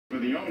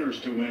the owners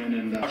to win,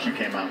 and she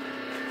came out.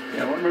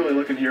 Yeah, what I'm really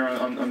looking here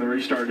on the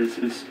restart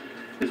is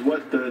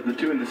what the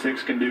 2 and the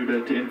 6 can do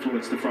to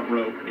influence the front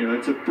row. You know,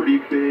 it's a pretty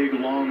big,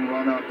 long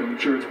run up, and I'm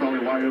sure it's probably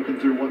wide open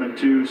through 1 and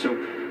 2. So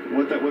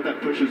what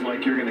that push is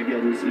like you're going to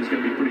get is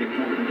going to be pretty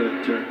important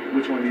to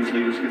which one of these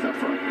leaders gets out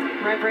front.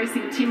 Red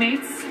Racing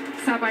teammates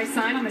side by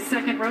side on the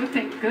second row.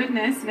 Thank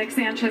goodness Nick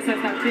Sanchez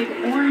has that big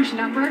orange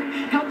number.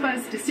 Help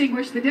us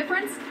distinguish the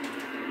difference.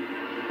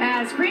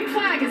 As green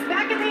flag is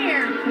back in the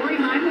air, Corey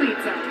Heim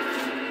leads up.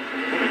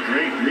 What a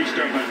great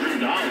restart by Drew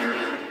Dollar.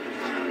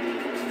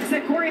 I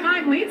said Corey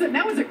Heim leads it.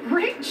 That was a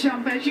great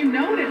jump, as you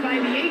noted, by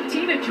the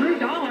 18 of Drew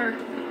Dollar.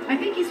 I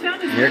think he's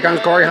found his... Here comes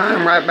Corey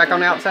Heim right back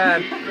on the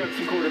outside. Grab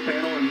some quarter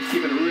panel and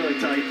keeping it really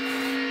tight.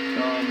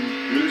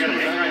 Who's going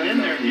to hang right in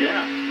there?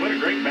 Yeah, what a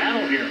great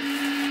battle here.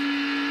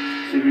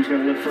 See who's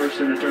going to lift first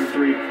into turn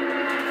 3.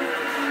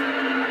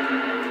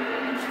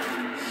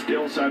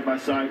 Still side by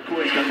side.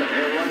 Corey's got that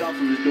air right off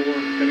of his door.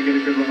 Going to get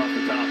a good run off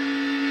the top.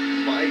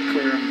 Might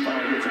clear him.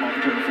 Finally gets him off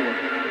turn 4.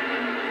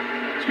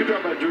 It's a good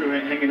job by Drew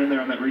hanging in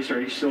there on that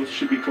restart. He still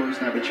should be close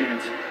and have a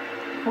chance.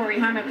 Corey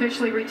Heim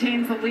officially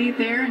retains the lead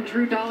there, and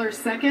Drew Dollar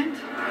second.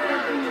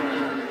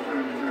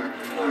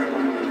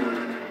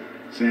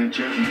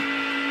 Sanchez.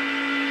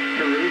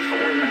 Caruth,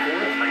 3rd and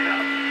 4th.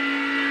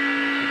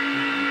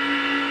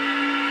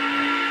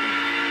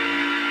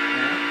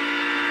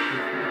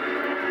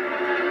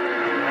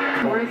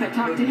 I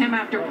talked to him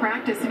after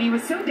practice, and he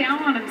was so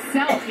down on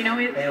himself. You know,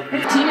 15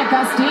 at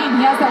Gustine,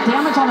 he has that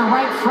damage on the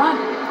right front.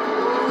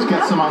 He's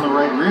got some on the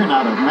right rear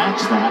now to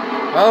match that.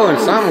 Oh, and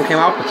some came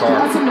off the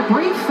car. Some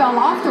debris fell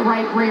off the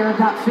right rear of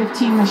that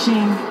 15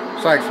 machine.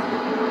 It's like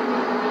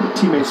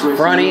teammates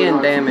front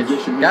end damage.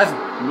 Got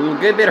a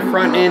good bit of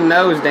front end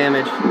nose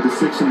damage. With the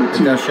 6 and the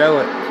 2. They'll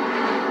show it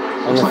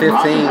on the 15.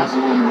 Roger has a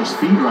little more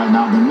speed right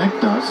now than Nick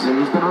does. And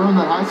he's been around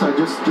that high side,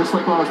 just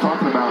like what I was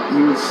talking about.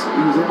 He was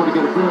able to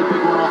get a really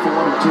big one off of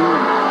 1 and 2,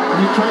 and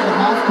he tried to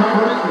half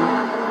cover it and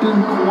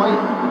didn't quite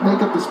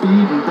make up the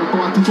speed, and they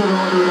blocked each other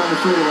all the way down the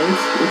straightaway.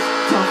 It's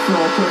tough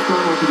going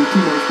with the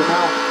teammates, but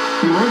now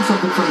he learned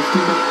something from his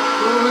teammate.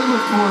 Oh, they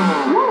looked for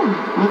him. Woo!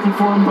 Looking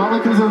for him, probably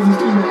because it was his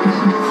teammate.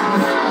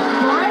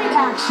 Great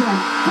action.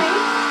 Kate?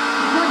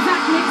 Well, in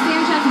fact, Nick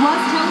Sanchez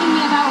was telling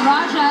me about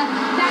Raja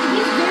that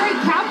he's very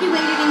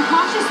calculated and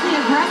cautiously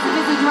aggressive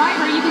as a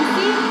driver. You can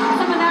see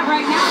some of that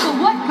right now. But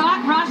what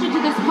got Raja to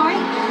this point?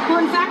 Well,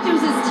 in fact, it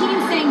was his team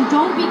saying,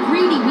 don't be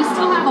greedy. We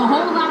still have a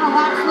whole lot of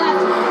laps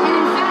left. And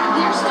in fact,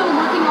 they're still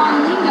working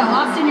on lingo.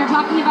 Austin, you're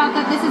talking about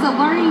that this is a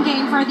learning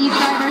game for these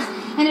drivers.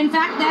 And in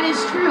fact, that is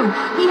true.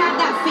 He had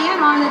that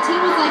fan on. The team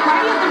was like,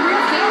 why do you have the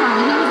rear fan on?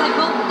 And he was like,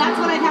 well, that's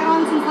what I've had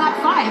on since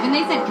lap 5. And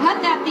they said, cut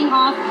that thing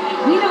off.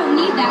 We don't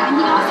need that. And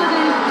he also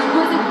then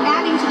was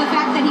adding to the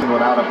fact that he...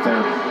 Out up there.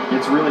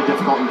 It's really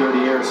difficult in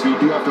dirty air, so you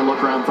do have to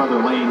look around for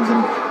other lanes,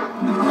 and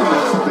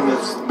that's something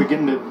that's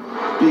beginning to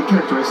be a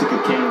characteristic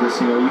of Kansas.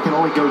 You know, you can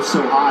only go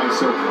so high,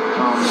 so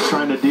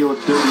trying to deal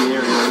with dirty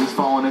air, he's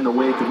falling in the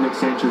wake of Nick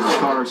Sanchez's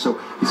car, so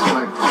he's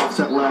kind of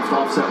offset left,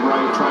 offset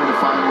right, trying to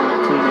find where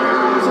that clean air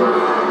is, and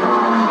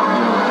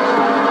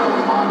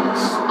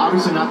it's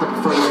obviously not the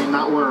preferred lane,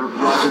 not where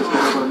Roger's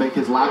been able to make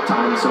his lap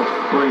time, so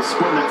where he's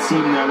splitting that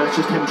seam there, that's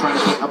just him trying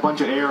to put a bunch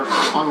of air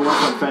on the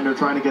left front fender,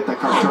 trying to get that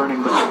car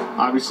turning, but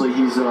obviously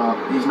he's not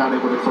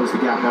able to close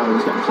the gap now that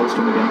he's getting close to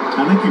him again.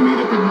 I think you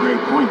made up a great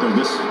point, though.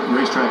 This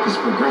racetrack is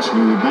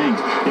progressively banked.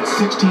 It's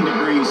 16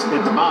 degrees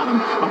at the bottom,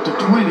 up to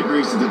 20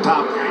 degrees at the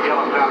top.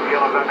 Yellow's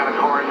out on the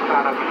car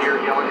inside up here.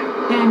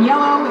 And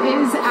yellow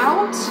is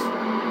out.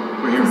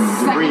 We're hearing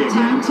debris Second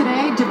time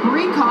again. today,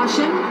 debris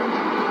caution.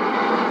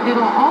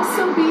 It'll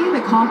also be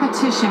the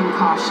competition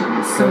caution.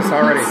 So it's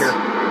already here.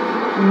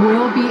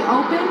 Will be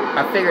open.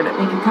 I figured it.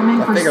 They can come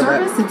in for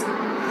service. It's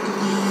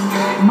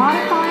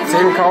modified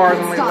 10 cars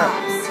line and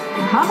stops.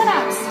 Coming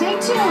up, stay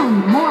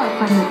tuned. More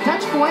from the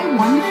Dutch Boy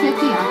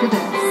 150 after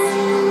this.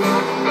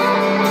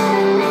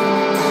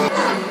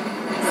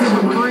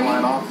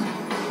 Flying off,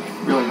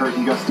 really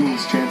hurting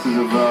Gustine's chances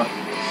of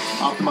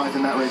optimizing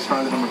that race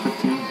car, the number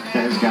 15.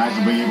 Yeah, his guys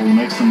will be able to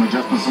make some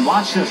adjustments. And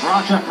watch this,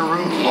 Raja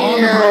Caruth on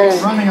the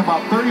brakes, running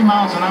about 30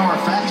 miles an hour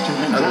faster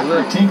than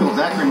Zachary Tinkle.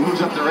 Zachary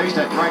moves up the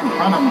racetrack right in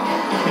front of him,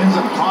 ends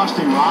up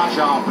costing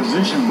Raja a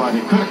position, but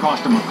it could have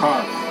cost him a car.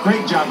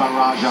 Great job by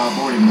Raja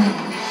avoiding that.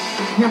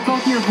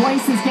 Both your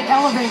voices get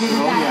elevated in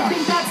that. Yeah. I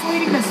think that's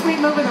leading the sweet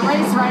move of the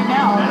race right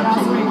now.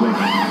 Absolutely.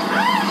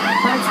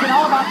 But it's been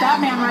all about that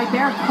man right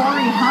there,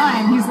 Corey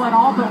Heim. He's led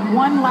all but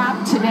 1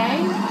 lap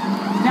today.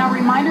 Now,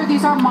 reminder,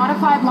 these are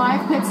modified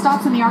live pit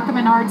stops in the ARCA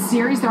Menard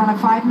series. They're on a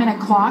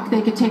 5-minute clock.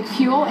 They could take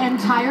fuel and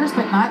tires,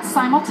 but not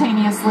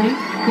simultaneously.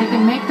 They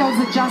can make those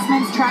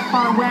adjustments, track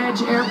bar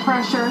wedge, air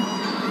pressure.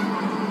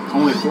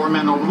 Only 4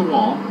 men over the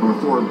wall, or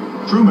 4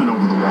 crewmen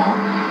over the wall.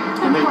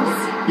 And they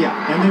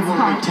will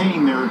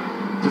retain their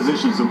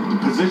positions. The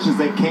positions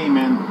they came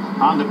in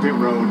on the pit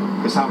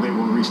road is how they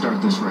will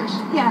restart this race.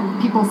 Yeah,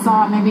 people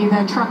saw maybe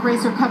the truck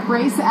race or cup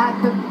race at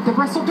the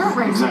Bristol Dirt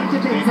Race. Exactly.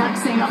 They did the exact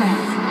same thing.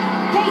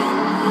 Hey,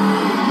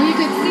 well, you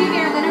could see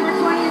there the number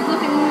 20 is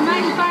looking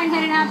mighty fine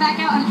heading out back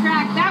out on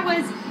track. That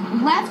was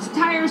left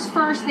tires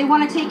first. They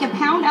want to take a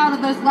pound out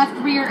of those left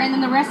rear, and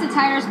then the rest of the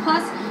tires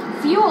plus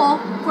fuel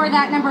for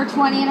that number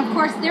 20. And of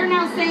course, they're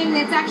now saying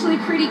that it's actually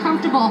pretty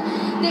comfortable.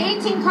 The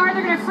 18 car,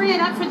 they're going to free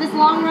it up for this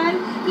long run.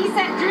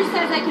 Drew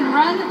says I can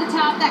run to the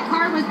top. That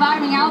car was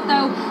bottoming out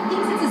though.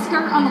 Thinks it's a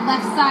skirt on the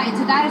left side,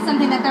 so that is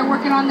something that they're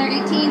working on there,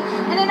 18.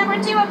 And then number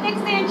 2 up, Nick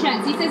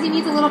Sanchez. He says he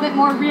needs a little bit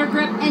more rear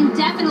grip and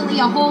definitely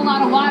a whole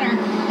lot of water.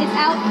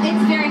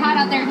 It's very hot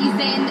out there. He's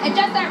saying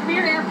adjust that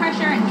rear air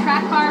pressure and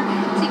track bar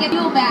to get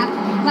fuel back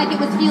like it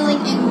was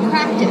feeling in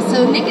practice.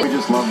 So Nick is... I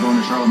just love going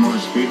to Charlotte Motor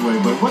Speedway,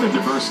 but what a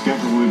diverse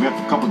schedule. We've got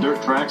a couple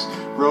dirt tracks,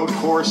 road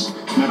course,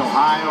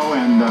 Mid-Ohio,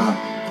 and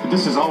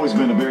this has always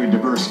been a very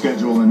diverse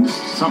schedule, and this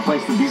is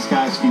someplace that these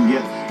guys can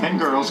get, and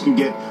girls can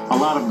get, a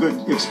lot of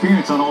good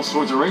experience on all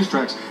sorts of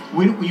racetracks.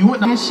 You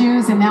wouldn't...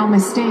 Issues and now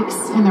mistakes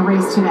in the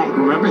race today.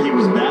 Remember, he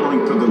was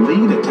battling for the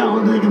lead at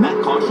Talladega, and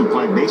that caution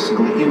flag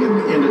basically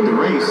ended the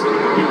race.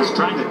 He was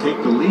trying to take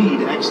the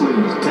lead, actually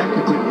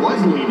technically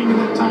was leading at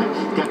that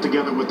time, got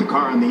together with the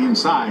car on the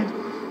inside.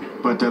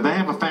 But they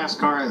have a fast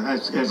car,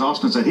 as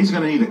Austin said. He's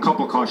going to need a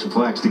couple caution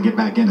flags to get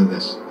back into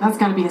this. That's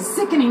got to be a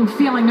sickening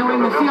feeling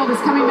knowing the field is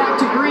coming back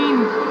to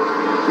green.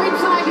 Green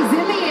flag is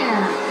in the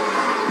air.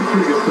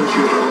 Pretty good push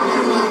here by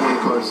the 20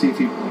 car. See if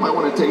he might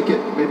want to take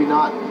it. Maybe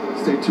not.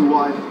 Stay too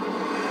wide.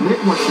 Nick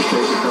wants to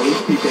take it though.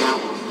 He's peeking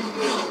out.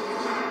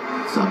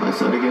 Side by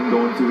side again,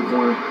 going through the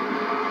corner.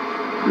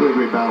 Really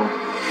great battle.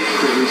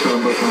 Great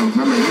restart on both ends.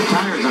 Remember, new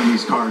tires on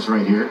these cars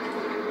right here.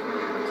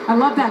 I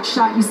love that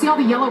shot. You see all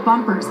the yellow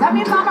bumpers. That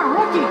means I'm a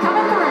rookie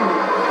coming through.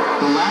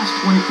 The last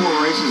 24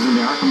 races in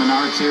the ARCA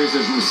Menard Series,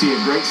 as we see a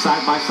great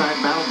side-by-side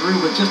battle, Drew,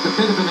 with just a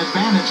bit of an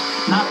advantage,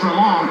 not for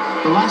long.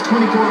 The last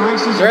 24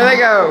 races... There they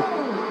go.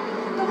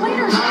 The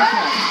leader's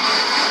back.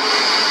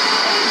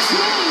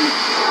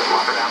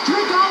 18.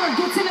 Drew Dollar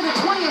gets into the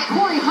 20 of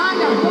Corey Heim.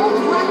 They're both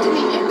wrecked in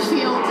the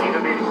infield.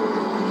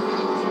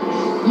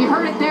 You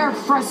heard it there.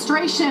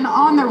 Frustration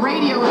on the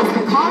radio as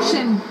the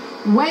caution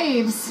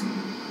waves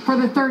for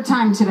the 3rd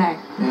time today.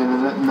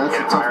 And that's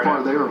the tough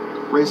part. They were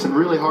racing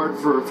really hard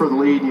for the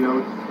lead. You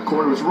know,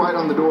 Corey was right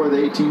on the door of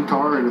the 18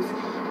 car, and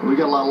we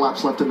got a lot of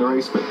laps left in the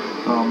race. But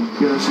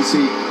you know, you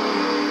see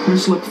who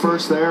slipped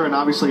first there, and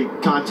obviously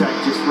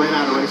contact just ran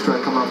out of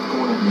racetrack coming off the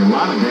corner. A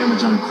lot of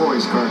damage on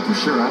Corey's car for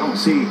sure. I don't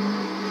see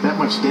that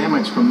much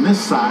damage from this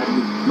side.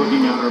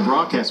 Looking at our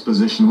broadcast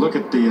position, look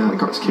at the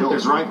car's killed.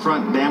 There's right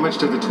front damage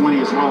to the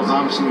 20 as well as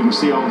obviously you can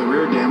see all the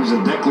rear damage.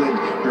 The deck lid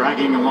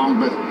dragging along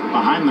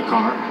behind the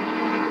car.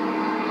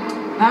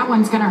 That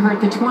one's going to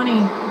hurt the 20.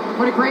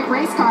 What a great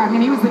race car. I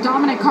mean, he was the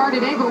dominant car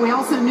today, but we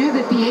also knew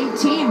that the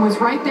 18 was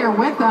right there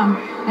with them.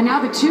 And now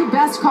the 2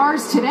 best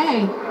cars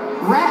today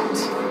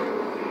wrecked.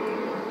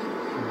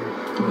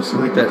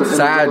 Like that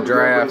side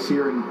draft.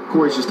 Here, and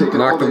Corey's just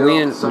taking knocked the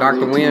wind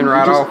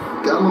right off.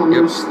 Got a little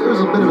loose. There's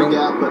a bit of a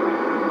gap, but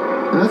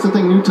and that's the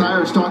thing. New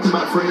tires, talking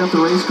about freeing up the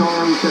race car.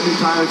 We've got new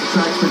tires. The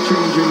track's been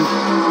changing.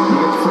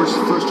 You get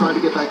the first try to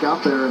get back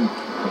out there, and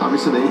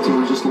obviously the 18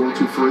 was just a little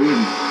too free,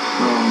 and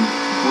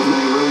wasn't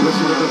any room.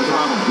 Listen to the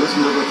throttle.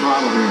 Listen to the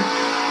throttle here.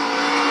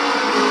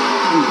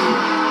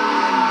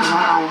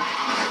 Wow.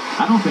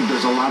 I don't think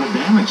there's a lot of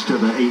damage to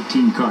the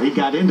 18 car. He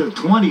got into the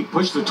 20,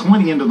 pushed the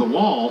 20 into the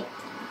wall.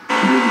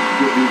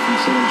 Good view from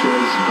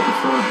Sanchez at the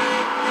front.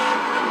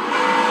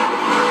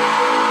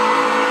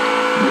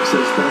 Nick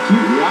says thank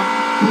you. Yeah.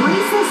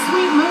 Reese's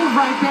sweet move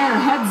right there.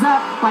 Heads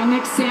up by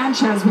Nick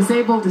Sanchez. Was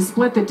able to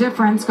split the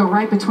difference, go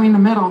right between the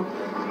middle.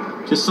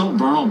 Just so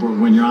vulnerable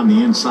when you're on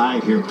the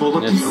inside here. Pull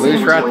up It's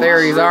loose right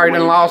there. He's already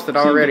done lost it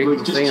already.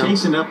 Just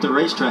chasing up the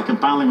racetrack and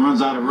finally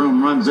runs out of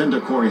room, runs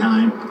into Corey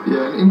Heim.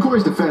 Yeah, in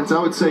Corey's defense, I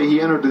would say he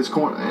entered the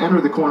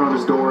corner on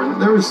his door,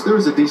 and there was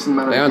a decent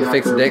amount of gap. They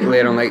unfixed the deck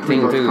lid on 18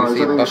 too. You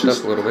see it bust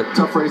up a little bit.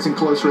 Tough racing,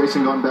 close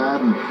racing gone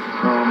bad, and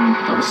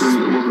obviously a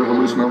little bit of a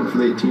loose moment for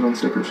the 18 on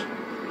stickers.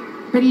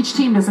 But each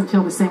team doesn't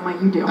feel the same way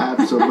you do.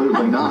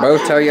 Absolutely not.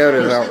 Both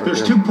Toyotas out.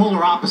 There's 2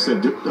 polar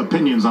opposite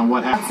opinions on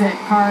what happened. That's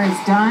it. Car is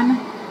done.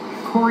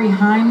 Corey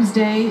Heim's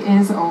day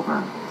is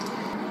over.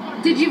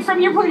 Did you, from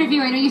your point of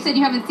view, I know you said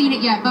you haven't seen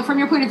it yet, but from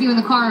your point of view in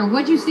the car,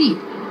 what'd you see?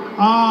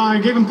 I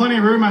gave him plenty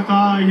of room. I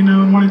thought, you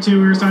know, in 1 and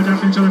 2 we were side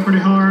drafting each other pretty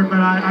hard, but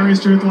I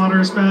raced Drew with a lot of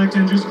respect,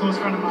 and Drew's a close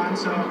friend of mine.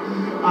 So,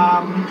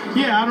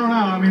 yeah, I don't know.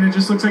 I mean, it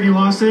just looks like he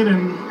lost it,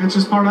 and it's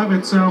just part of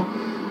it. So,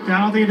 yeah,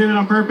 I don't think he did it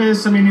on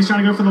purpose. I mean, he's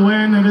trying to go for the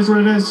win. It is what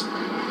it is.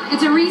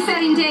 It's a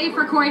resetting day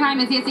for Corey Heim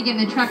as he has to get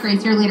in a truck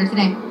race here later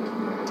today.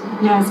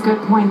 Yes, good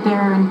point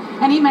there.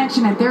 And he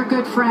mentioned it. They're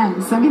good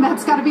friends. I mean,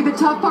 that's got to be the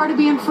tough part of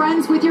being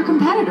friends with your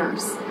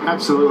competitors.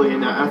 Absolutely,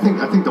 and I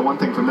think the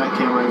one thing from that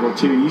camera angle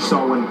too, you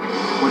saw when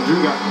Drew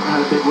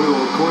had a big wiggle,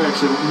 Corey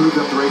actually moved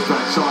up the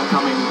racetrack, saw it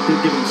coming,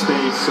 did give him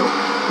space. So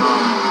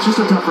it's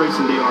just a tough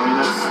racing deal. I mean,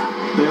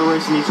 they are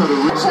racing each other.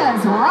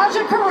 Says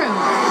Raja Karu.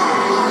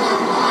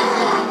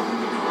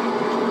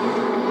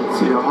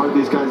 See how hard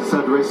these guys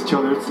decide to race each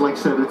other. It's like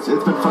I said, it's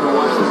been fun to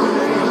watch them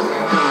today, and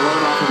kind of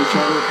running off of each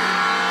other.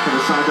 And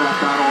the side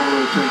draft battle all the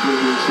way to turn 3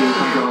 here, see who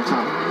comes out on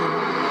top.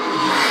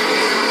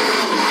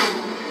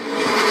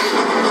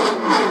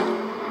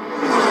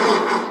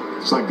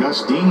 Looks like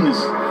Gus Dean is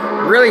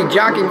really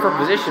jockeying for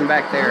position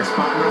back there.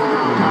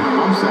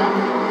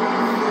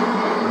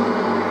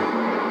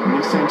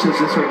 Nick Sanchez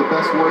just heard the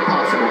best word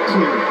possible.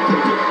 Clear.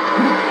 Take it.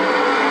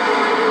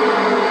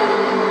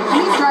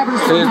 These drivers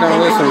So he's going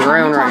to lose some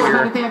ground right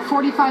here. They had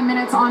 45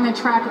 minutes on the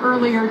track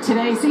earlier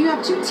today. So you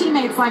have two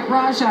teammates like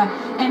Raja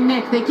and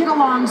Nick. They get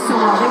along so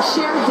well. They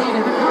share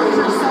data. The cars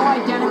are so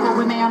identical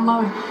when they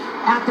unload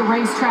at the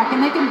racetrack,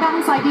 and they can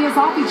bounce ideas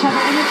off each other,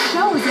 and it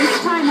shows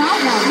each time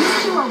out now.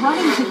 These two are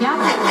running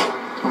together.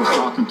 I was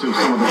talking to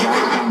some of the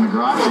guys down in the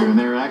garage here, and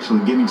they're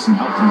actually getting some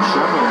help from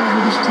Chevrolet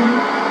with this team,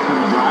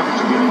 and the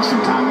drivers are getting some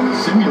time in the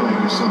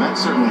simulator, so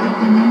that's certainly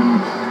helping them.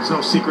 And it's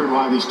no secret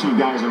why these two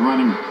guys are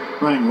running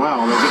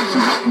well. They're getting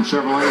some help from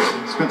Chevrolet,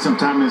 spent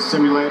some time in the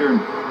simulator, and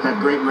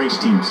have great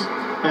race teams.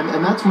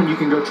 And that's when you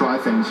can go try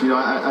things. You know,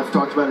 I've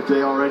talked about it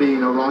today already. You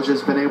know,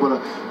 Raja's been able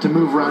to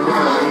move around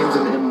different lanes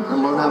and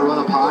learn how to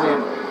run up high and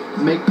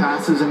make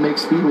passes and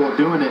make speed while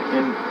doing it.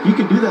 And you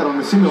can do that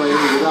on the simulator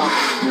without,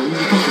 you know, you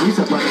can push the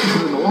reset button and put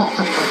it in the wall.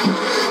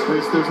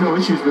 There's no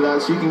issues with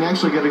that. So you can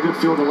actually get a good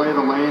feel of the lay of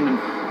the land and,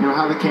 you know,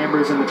 how the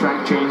cambers and the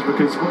track change.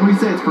 Because when we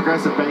say it's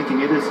progressive banking,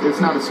 it's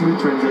not a smooth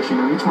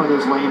transition. And each one of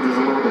those lanes is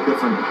a little bit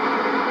different.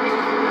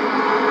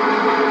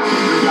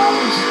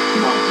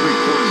 About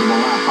 3/4 of a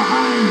lap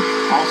behind,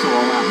 also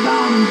a lap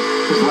down, and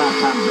his lap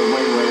times are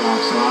way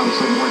off, so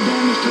obviously more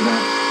damage to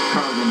that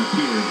car than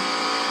appeared.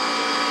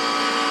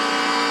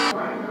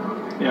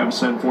 Yeah, it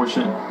was an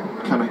unfortunate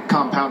kind of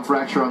compound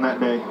fracture on that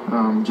day.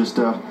 Just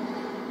a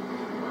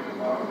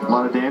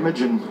lot of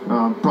damage, and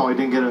probably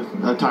didn't get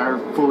a tire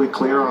fully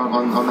clear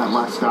on that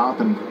last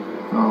stop. And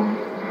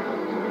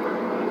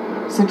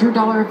so Drew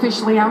Dollar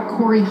officially out,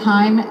 Corey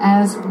Heim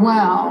as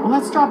well.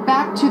 Let's drop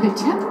back to the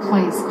 10th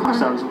place car.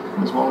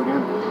 As well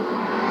again.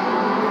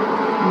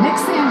 Nick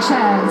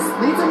Sanchez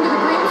leads him to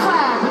the green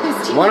flag with his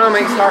team. One of them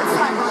ain't starting.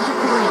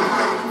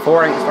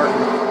 4 ain't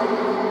starting.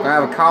 I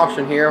have a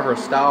caution here for a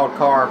stalled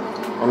car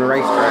on the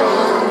racetrack.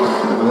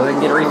 Well, they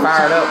can get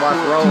refired up while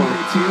it's rolling. I'm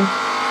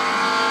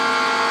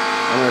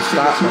going to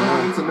stop.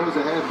 Needs a nose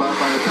ahead by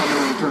the time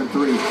they're in turn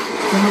 3.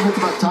 Some of it's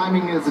about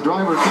timing as the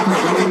driver.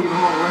 Sometimes you maybe even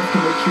want left to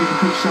make sure you can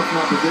put yourself in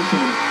that position.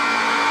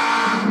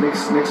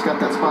 Nick's got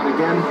that spot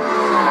again.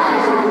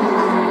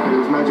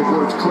 His magic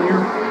words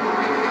clear.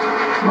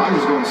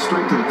 Raja's going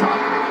straight to the top.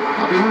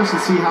 I'll be interested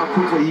to see how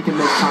quickly he can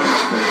make time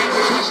up there.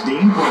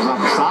 Dean pulls up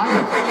the side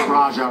of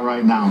Raja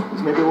right now.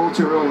 It's maybe a little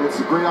too early. It's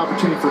a great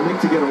opportunity for Nick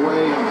to get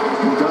away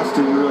and Gus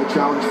to really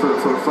challenge for a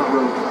front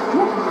row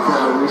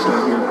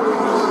restart here.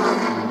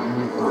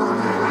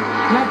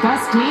 Yeah,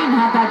 Gus Dean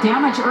had that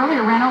damage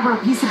earlier, ran over a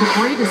piece of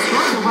debris,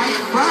 destroyed the right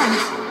front,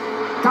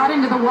 got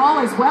into the wall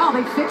as well.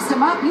 They fixed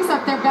him up. He's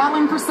up there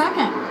battling for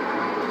second.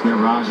 Yeah,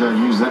 Raja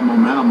used that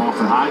momentum off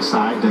the high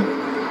side to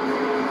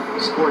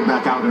score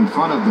back out in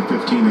front of the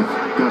 15 of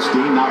Gus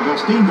Dean. Now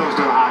Gus Dean goes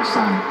to the high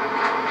side.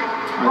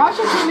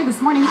 Raja told me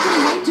this morning he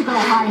couldn't wait to go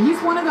high.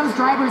 He's one of those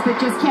drivers that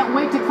just can't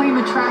wait to clean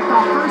the track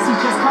off first. He's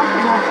just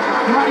comfortable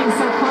running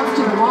so close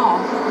to the wall.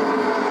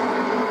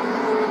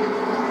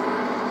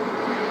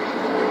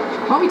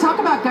 Well, we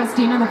talk about Gus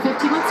Dean on the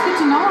 15. Let's get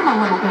to know him a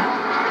little bit.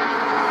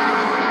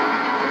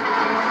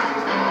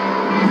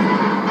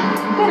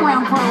 Been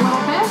around for a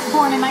little bit.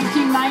 Born in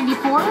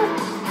 1994.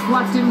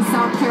 Bluffton,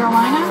 South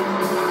Carolina.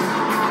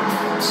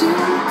 2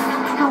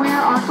 career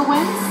ARCA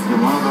wins.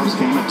 And one of those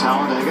came at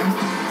Talladega.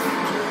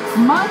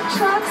 Mud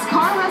trucks,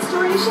 car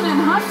restoration,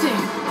 and hunting.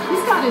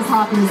 He's got his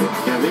hobbies.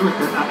 Yeah, they were.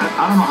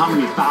 I don't know how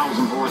many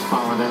thousand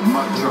horsepower that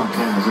mud truck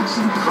has.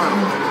 It's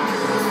incredible.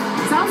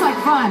 Sounds like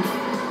fun.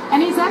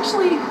 And he's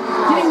actually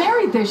getting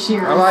married this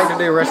year. I like to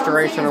do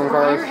restoration on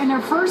cars. And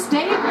their first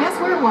date, guess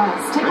where it was?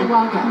 Take a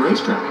wild guess.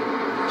 Racetrack.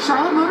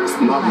 Charlotte Motor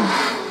Speedway.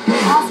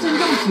 Austin,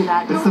 don't do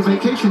that. It's the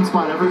vacation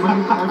spot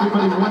everybody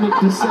wanted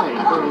to say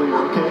earlier,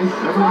 okay?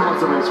 Everyone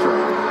wants a racetrack.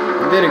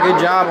 You did a good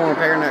job on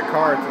repairing that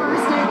car.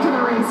 First day to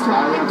the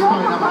racetrack. That's Don't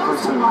probably not my propose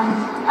first to move. one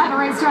at a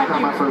racetrack.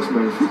 Not my first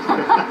move.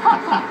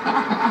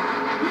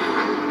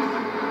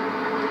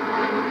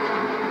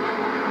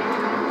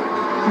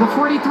 The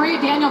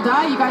 43, Daniel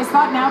Dye, you guys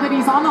thought now that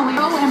he's on the lead.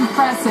 So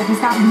impressive. He's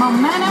got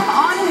momentum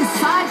on his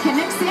side. Can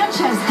Nick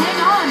Sanchez hang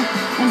on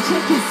and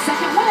take his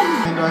second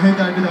win? And I hate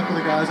that I did that for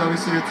the guys.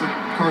 Obviously, it's a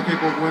car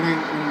capable of winning,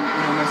 and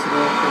I messed it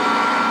up.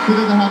 But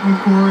good that happened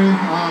with Corey.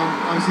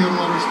 Obviously, I have a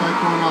lot of respect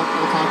for him.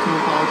 I'll talk to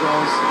him,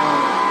 apologize.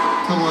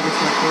 Have a lot of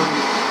respect for him.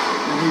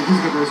 And he's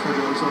a good race car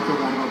driver, so I feel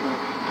bad about that.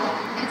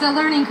 It's a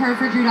learning curve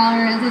for Drew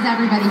Dollar, as is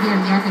everybody here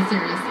in the ARCA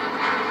series.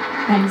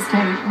 Thanks,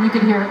 Kate. You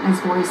could hear it in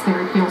his voice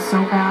there. He feels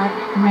so bad.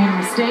 He made a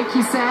mistake,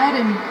 he said,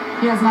 and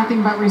he has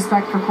nothing but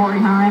respect for Corey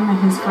Heim and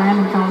his friend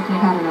and fellow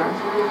competitor.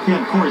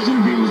 Yeah, Corey's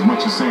interview was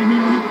much the same.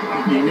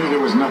 He knew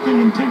there was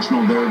nothing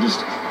intentional there.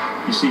 Just,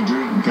 you see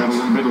Drew got a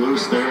little bit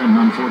loose there and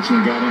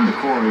unfortunately got into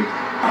Corey.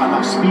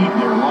 Enough speed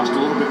there, lost a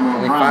little bit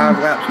more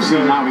ground. You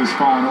see now he's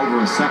fallen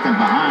over a second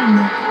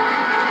behind.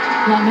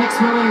 Yeah, Nick's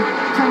really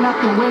turned up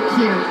the whip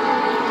here.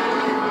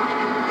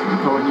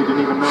 Cohen, you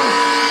didn't even know it.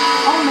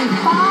 Only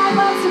 5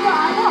 laps to go.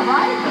 I know,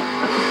 right?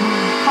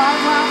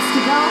 5 laps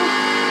to go.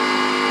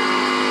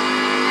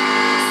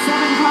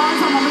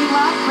 the lead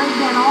lap. Greg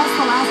Van Alst,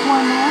 the last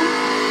one there.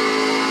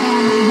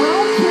 And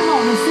Will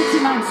Kimmel, the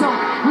 69. So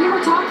we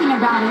were talking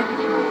about it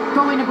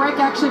going to break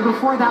actually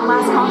before that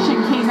last caution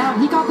came out.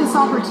 He got this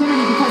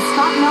opportunity because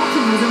Scott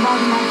Melton was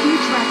involved in that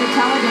huge wreck at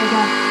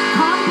Talladega.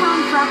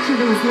 Compound fracture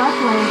to his left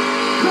leg.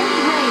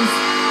 Couldn't race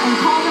and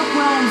called up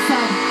Will and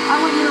said, I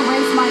want you to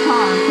race my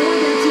car. For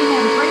their team, they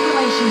had a great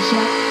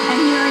relationship. And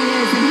here he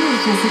is, and he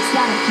was just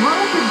ecstatic.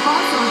 Drove his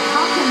bus or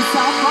trucked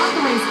himself, brought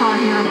the race car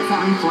here.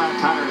 3 flat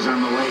tires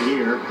on the way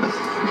here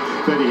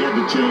that he had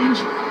to change.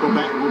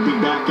 We'll be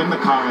back in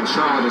the car in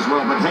Charlotte as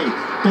well. But hey,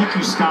 thank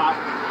you, Scott.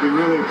 We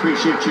really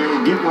appreciate you.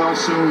 Get well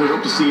soon. We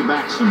hope to see you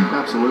back soon.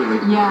 Absolutely.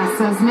 Yes,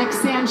 as Nick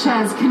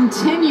Sanchez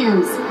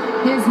continues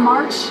his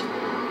march.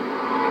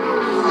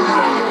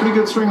 Pretty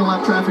good string of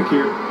lap traffic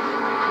here.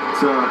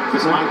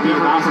 This might be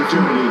an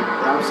opportunity.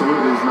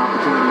 Absolutely, it's an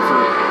opportunity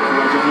for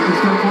Legend. He's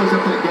going to close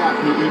up that gap.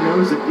 He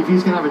knows that if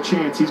he's going to have a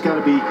chance, he's got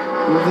to be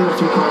within a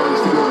few cars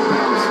to go to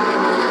pounds.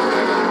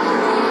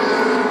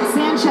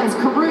 Sanchez,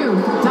 Carew,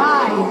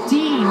 Dye,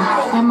 Dean,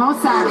 and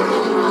Mossack,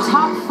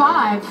 top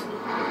 5.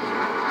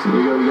 So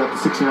there you go. You got the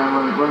 69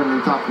 running in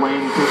the top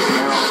lane. Push some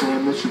air off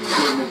him. This should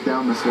slow Nick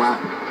down this lap.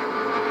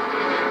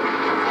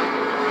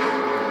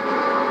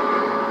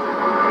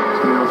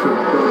 Just going to go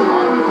to the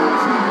bottom of the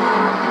passing.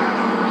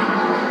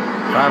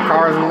 5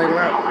 cars in the lead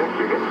lap.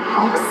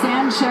 Nick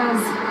Sanchez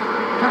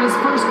got his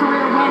first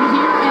career win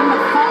here in the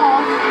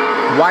fall.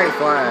 White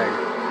flag.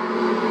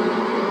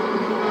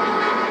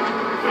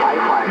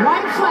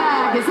 White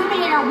flag is in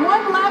the air. 1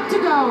 lap to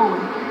go.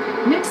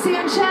 Nick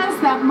Sanchez,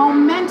 that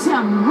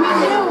momentum. We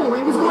knew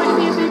it was going to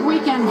be a big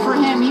weekend for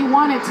him. He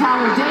won at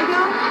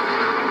Talladega.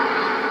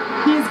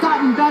 He has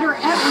gotten better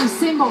every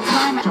single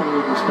time. Trying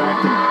to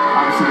respect and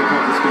obviously they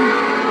cut the speed.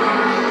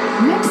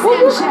 Nick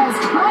Sanchez,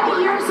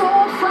 20 years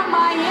old from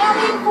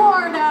Miami,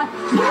 Florida.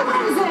 He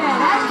wins it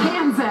at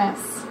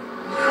Kansas.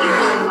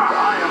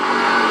 I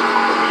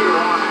am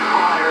on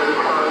fire this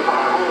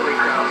car. Holy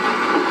crap.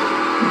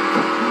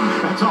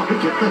 That's all we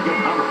can think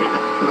about right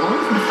now. As long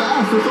as it's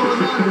fast, that's all that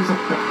matters.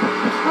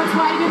 That's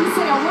why he didn't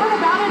say a word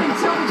about it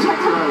until the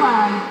checkered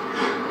flag.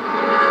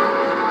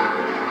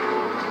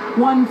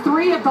 Won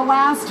 3 of the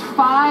last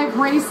 5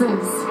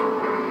 races.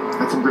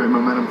 That's some great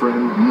momentum for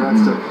him.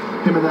 Congrats to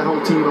him and that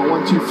whole team. A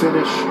 1-2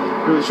 finish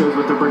really shows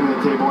what they're bringing to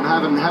the table. And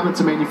having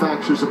some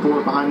manufacturer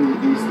support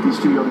behind these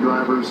 2 young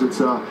drivers, it's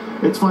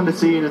fun to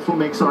see, and it's what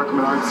makes the ARCA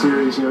Menard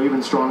Series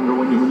even stronger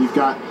when you've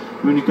got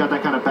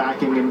that kind of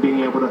backing and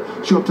being able to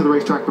show up to the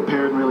racetrack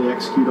prepared and really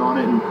execute on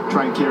it and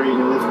try and carry.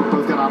 They've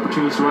both got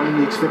opportunities to run in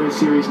the Xfinity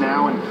Series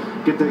now and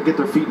get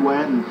their feet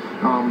wet. And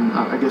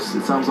I guess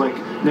it sounds like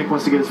Nick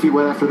wants to get his feet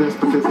wet after this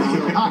because it's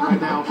really hot right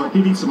now. But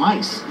he needs some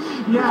ice.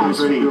 Yeah, he's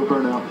ready to do a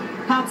burnout.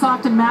 Hats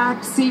off to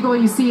Matt Siegel.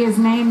 You see his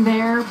name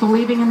there,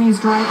 believing in these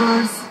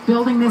drivers,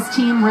 building this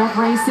team, Rev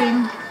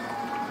Racing.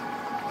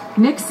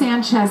 Nick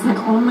Sanchez had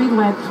only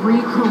led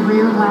 3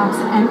 career laps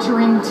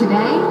entering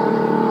today.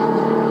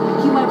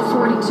 He led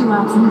 42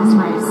 laps in this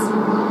race.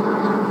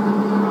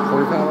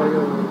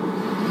 45.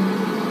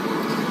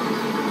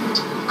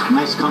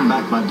 Nice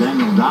comeback by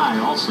Daniel Dye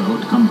also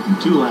to come from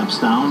 2 laps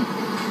down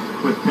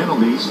with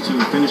penalties to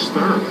finish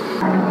 3rd.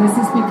 This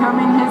is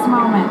becoming his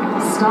moment.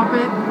 Stop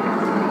it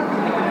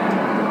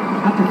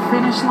at the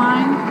finish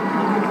line.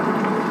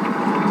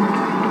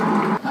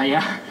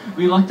 Yeah,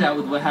 we lucked out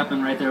with what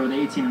happened right there with the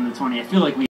 18 and the 20. I feel like we